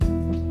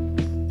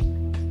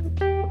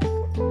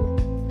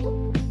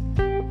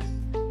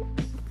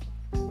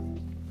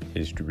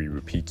history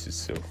repeats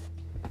itself.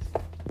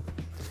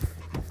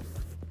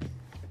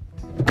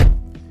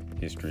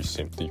 History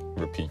simply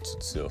repeats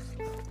itself.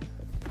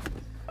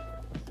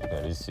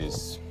 Now this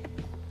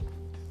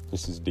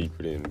is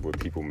deeper than what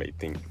people may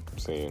think. I'm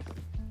saying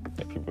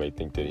that people may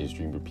think that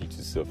history repeats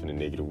itself in a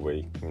negative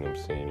way. You know what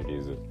I'm saying? It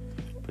is a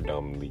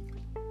predominantly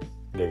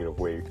negative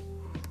way.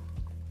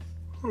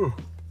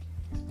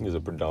 There's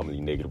a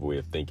predominantly negative way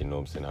of thinking, you know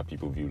what I'm saying, how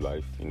people view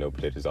life, but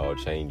that is all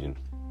changing.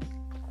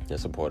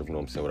 That's a part of, you know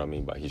what I'm saying, what I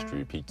mean by history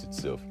repeats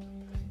itself.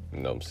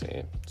 You know what I'm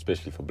saying?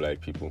 Especially for black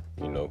people,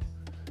 the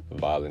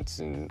violence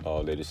and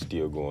all that is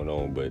still going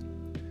on, but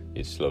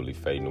it's slowly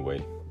fading away.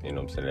 You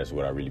know what I'm saying? That's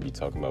what I really be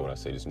talking about when I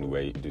say this new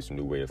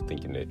way of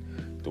thinking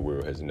that the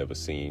world has never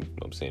seen. You know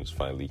what I'm saying? It's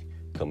finally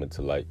coming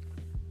to light.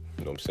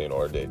 You know what I'm saying?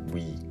 Or that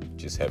we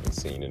just haven't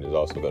seen. And there's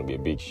also going to be a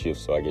big shift.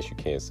 So I guess you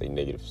can't say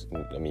negative.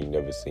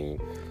 Never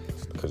seen,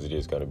 because it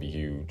is going to be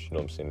huge. You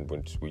know what I'm saying?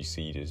 Once we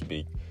see this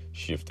big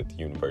shift that the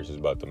universe is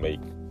about to make,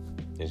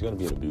 it's going to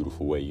be in a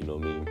beautiful way. You know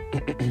what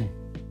I mean?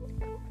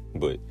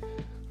 But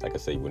like I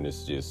say, when I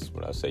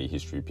say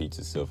history repeats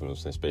itself, you know what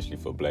I'm saying? Especially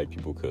for black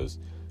people, because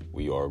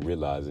we are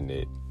realizing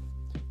that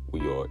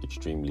we are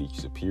extremely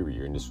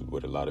superior. And this is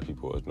what a lot of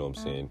people are, you know what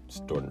I'm saying,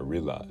 starting to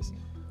realize,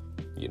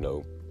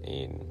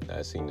 And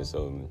I seen this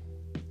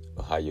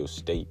Ohio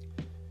State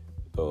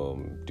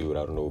dude.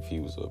 I don't know if he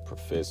was a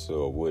professor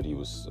or what he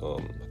was.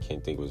 I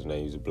can't think of his name.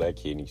 He was a black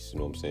kid. And you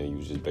know what I'm saying? He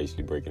was just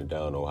basically breaking it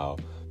down on how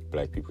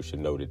black people should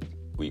know that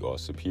we are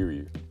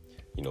superior.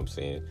 You know what I'm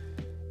saying?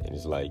 And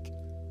it's like,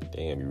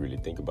 damn, you really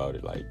think about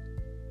it, like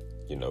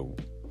we, you know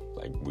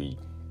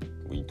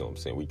what I'm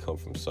saying, we come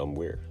from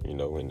somewhere, and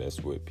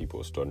that's what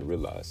people are starting to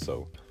realize.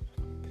 So,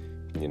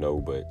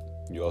 but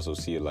you also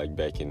see it like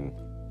back in,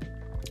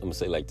 I'm gonna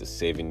say like the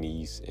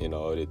 70s and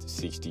all that, the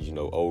 60s,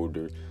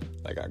 older,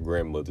 like our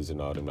grandmothers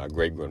and all them, our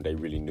great-grand, they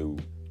really knew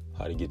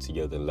how to get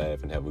together and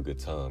laugh and have a good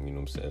time, you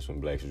know what I'm saying? That's when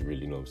blacks was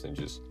really,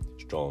 just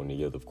strong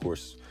together. Of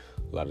course,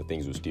 a lot of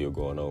things were still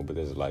going on, but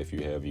there's a life.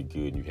 You have your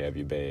good and you have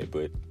your bad,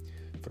 but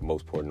for the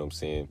most part, you know what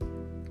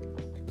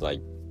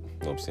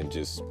I'm saying,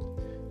 just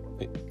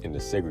in the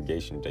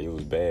segregation day, it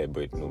was bad,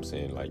 but, you know what I'm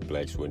saying, like,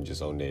 blacks wasn't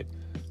just on that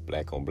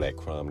black-on-black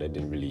crime. That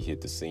didn't really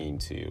hit the scene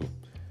till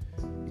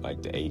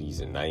like the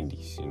 80s and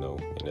 90s, and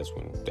that's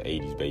when the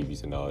 80s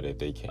babies and all that,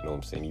 they came, you know what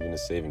I'm saying, even the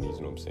 70s, you know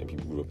what I'm saying,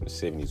 people grew up in the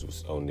 70s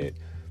was on that,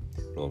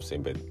 you know what I'm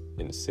saying, but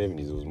in the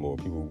 70s, it was more,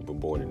 people who were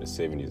born in the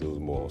 70s, it was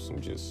more on some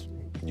just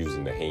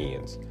using the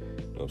hands,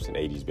 you know what I'm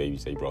saying, 80s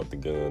babies, they brought the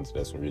guns,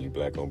 that's when really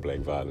black-on-black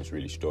violence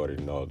really started,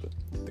 and all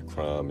the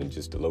crime and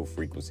just the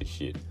low-frequency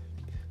shit,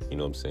 you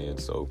know what I'm saying,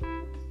 so, you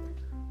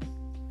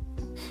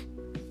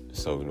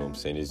know what I'm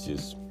saying, it's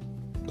just,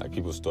 like,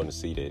 people starting to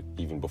see that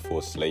even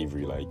before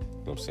slavery, like, you know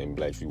what I'm saying,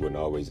 blacks, we weren't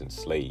always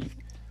enslaved,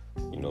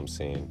 you know what I'm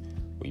saying,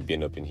 we've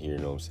been up in here, you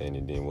know what I'm saying,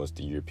 and then once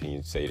the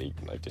Europeans they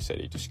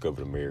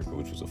discovered America,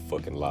 which was a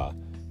fucking lie, you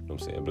know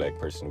what I'm saying, black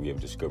person, we have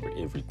discovered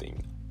everything,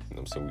 you know what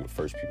I'm saying, we were the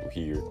first people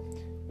here,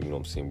 you know what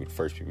I'm saying, and,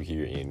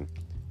 you know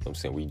what I'm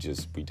saying,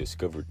 we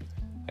discovered,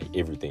 like,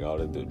 everything, all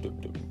of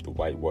the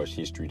whitewash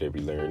history that we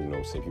learned, you know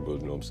what I'm saying, people,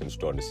 you know what I'm saying,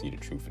 starting to see the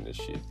truth in this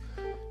shit.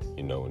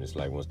 And it's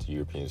like once the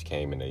Europeans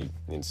came and they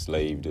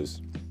enslaved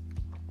us,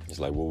 it's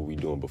like, what were we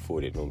doing before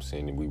that, you know what I'm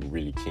saying? And we were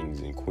really kings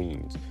and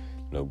queens,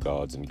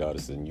 gods and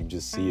goddesses, and you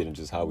just see it in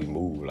just how we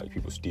move. Like,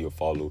 people still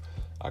follow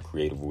our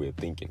creative way of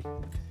thinking.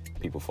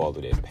 People follow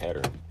that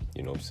pattern,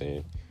 you know what I'm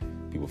saying?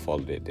 People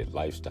follow that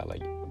lifestyle.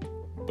 Like,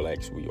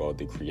 blacks, we are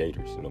the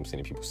creators, you know what I'm saying?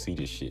 And people see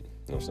this shit, you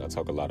know what I'm saying? I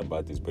talk a lot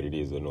about this, but it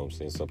is, you know what I'm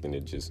saying, something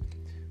that just,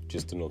 you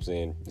know what I'm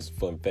saying, it's a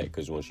fun fact,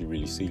 because once you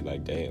really see,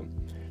 like, damn,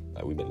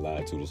 like, we've been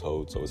lied to this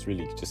whole, so it's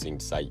really just an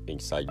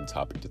exciting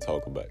topic to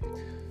talk about,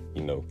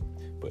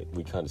 but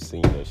we kind of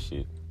seen that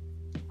shit,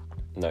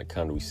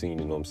 we seen,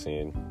 you know what I'm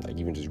saying, like,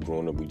 even just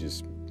growing up,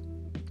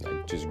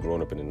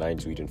 growing up in the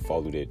 90s, we didn't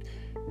follow that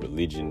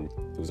religion,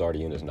 it was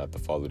already in us not to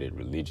follow that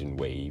religion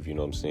wave, you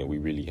know what I'm saying, we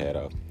really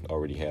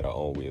already had our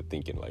own way of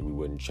thinking, like, we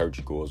wasn't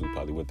church goers, we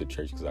probably went to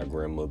church because our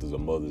grandmothers or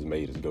mothers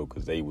made us go,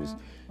 because they was, you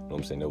know what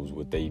I'm saying, that was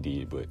what they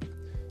did, but,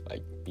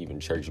 like, even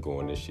church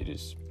going, this shit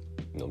is,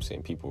 you know what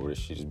I'm saying, this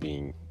shit is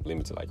being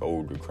limited, like,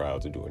 older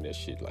crowds are doing that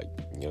shit, like,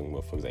 young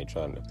motherfuckers ain't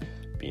trying to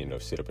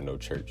sit up in no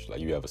church, like,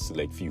 you have a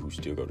select few who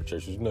still go to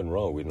church, there's nothing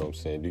wrong with it, you know what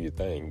I'm saying, do your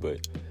thing,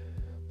 but, you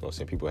know what I'm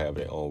saying, people have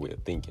their own way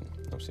of thinking,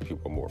 you know what I'm saying,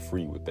 people are more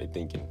free with their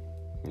thinking,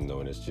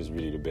 and it's just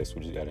really the best,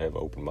 we just gotta have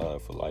an open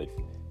mind for life, you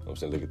know what I'm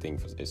saying, look at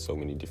things as so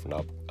many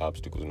different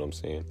obstacles, you know what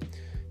I'm saying,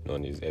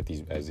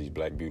 and as these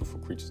black beautiful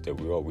creatures that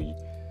we are, you know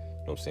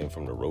what I'm saying,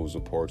 from the Rosa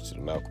Parks to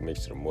the Malcolm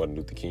X to the Martin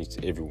Luther Kings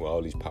to everyone,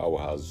 all these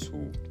powerhouses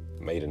who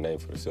made a name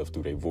for themselves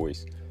through their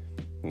voice,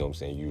 you know what I'm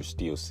saying, you're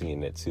still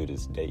seeing that to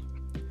this day.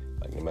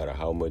 Like, no matter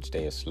how much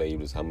they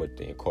enslaved us, how much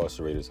they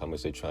incarcerated us, how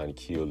much they trying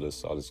to kill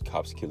us, all these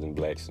cops killing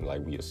blacks, and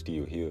like, we are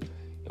still here,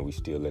 and we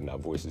still letting our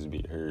voices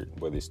be heard,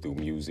 whether it's through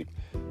music,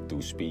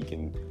 through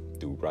speaking,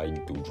 through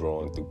writing, through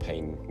drawing, through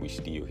painting, we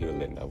still here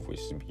letting our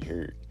voices be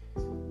heard.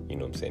 You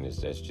know what I'm saying?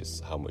 That's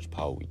just how much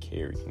power we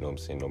carry, you know what I'm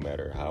saying? No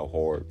matter how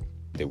hard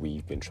that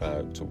we've been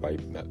trying to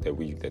wipe,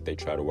 that they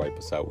try to wipe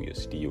us out, we are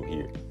still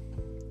here.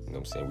 You know what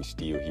I'm saying? We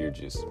still here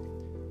just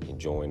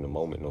enjoying the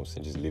moment, you know what I'm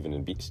saying? Just living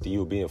and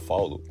still being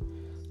followed.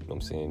 You know what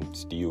I'm saying?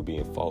 Still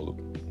being followed.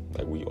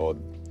 Like we are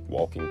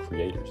walking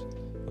creators. You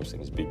know what I'm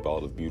saying? This big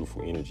ball of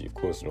beautiful energy. Of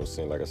course, you know what I'm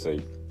saying? Like I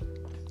say,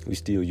 we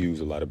still use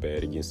a lot of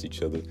bad against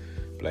each other.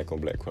 Black on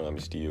black crime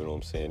is still, you know what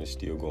I'm saying? It's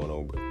still going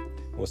on. But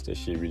once that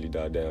shit really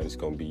died down, it's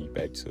going to be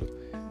back to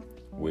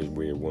where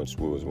it once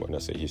was. When I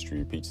say history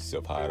repeats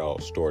itself, how it all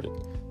started. You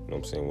know what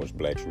I'm saying? Once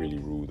blacks really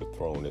ruled the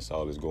throne, that's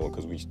all it's going.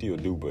 Because we still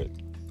do, but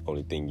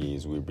only thing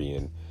is we're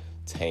being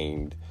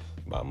tamed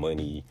by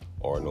money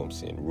or, you know what I'm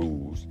saying,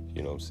 rules.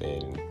 You know what I'm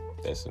saying? And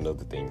that's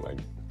another thing. Like,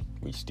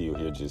 we still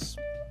here just,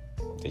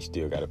 they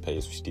still got to pay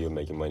us. We still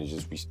making money.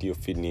 Just we still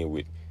fitting in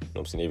with, you know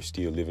what I'm saying? They're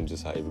still living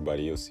just how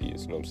everybody else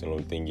is. You know what I'm saying? The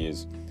only thing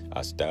is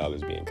our style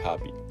is being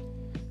copied,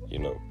 you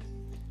know?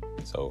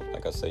 So,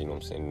 like I say, you know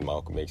what I'm saying?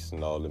 Malcolm X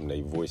and all them,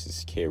 their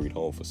voices carried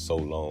on for so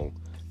long,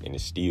 and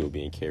it's still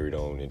being carried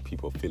on, and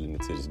people are feeling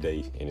it to this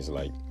day. And it's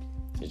like,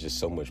 it's just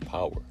so much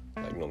power.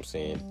 Like, you know what I'm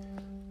saying?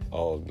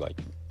 All, like,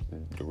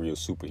 the real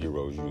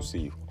superheroes you'll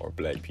see are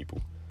black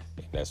people.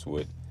 And that's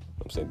what, you know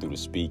what I'm saying, through the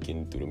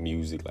speaking, through the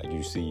music, like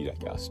you see,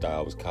 like our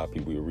style was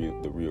copied.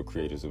 We're the real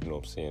creators of, you know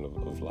what I'm saying,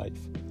 of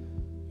life.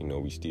 You know,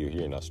 we still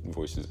here and our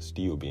voices are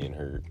still being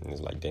heard. And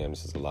it's like, damn,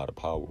 this is a lot of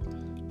power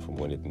from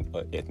one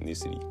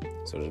ethnicity.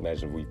 So just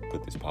imagine if we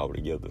put this power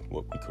together,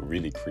 what we could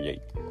really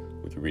create.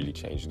 We could really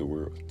change the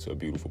world to a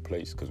beautiful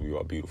place, because we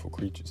are beautiful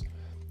creatures.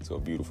 So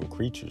beautiful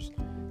creatures,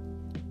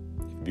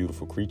 you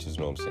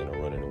know what I'm saying,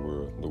 are running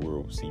the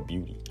world will see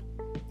beauty,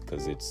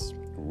 because it's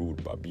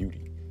ruled by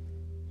beauty,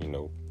 you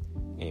know.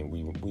 And we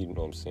you know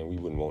what I'm saying, we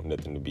wouldn't want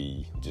nothing to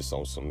be just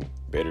on some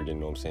better than, you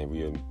know what I'm saying, we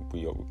you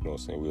know what I'm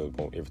saying, we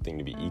want everything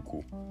to be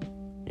equal,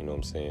 you know what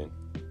I'm saying.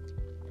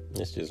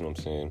 It's just, you know what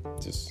I'm saying,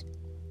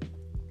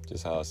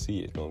 just how I see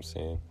it, you know what I'm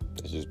saying.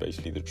 It's just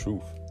basically the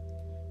truth,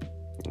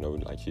 you know,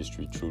 like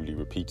history truly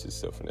repeats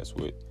itself, and that's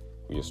what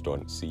we are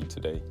starting to see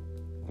today,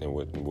 and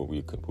what we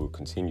will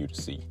continue to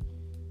see. You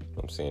know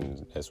what I'm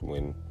saying? That's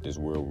when this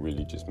world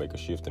really just make a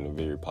shift in a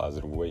very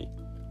positive way.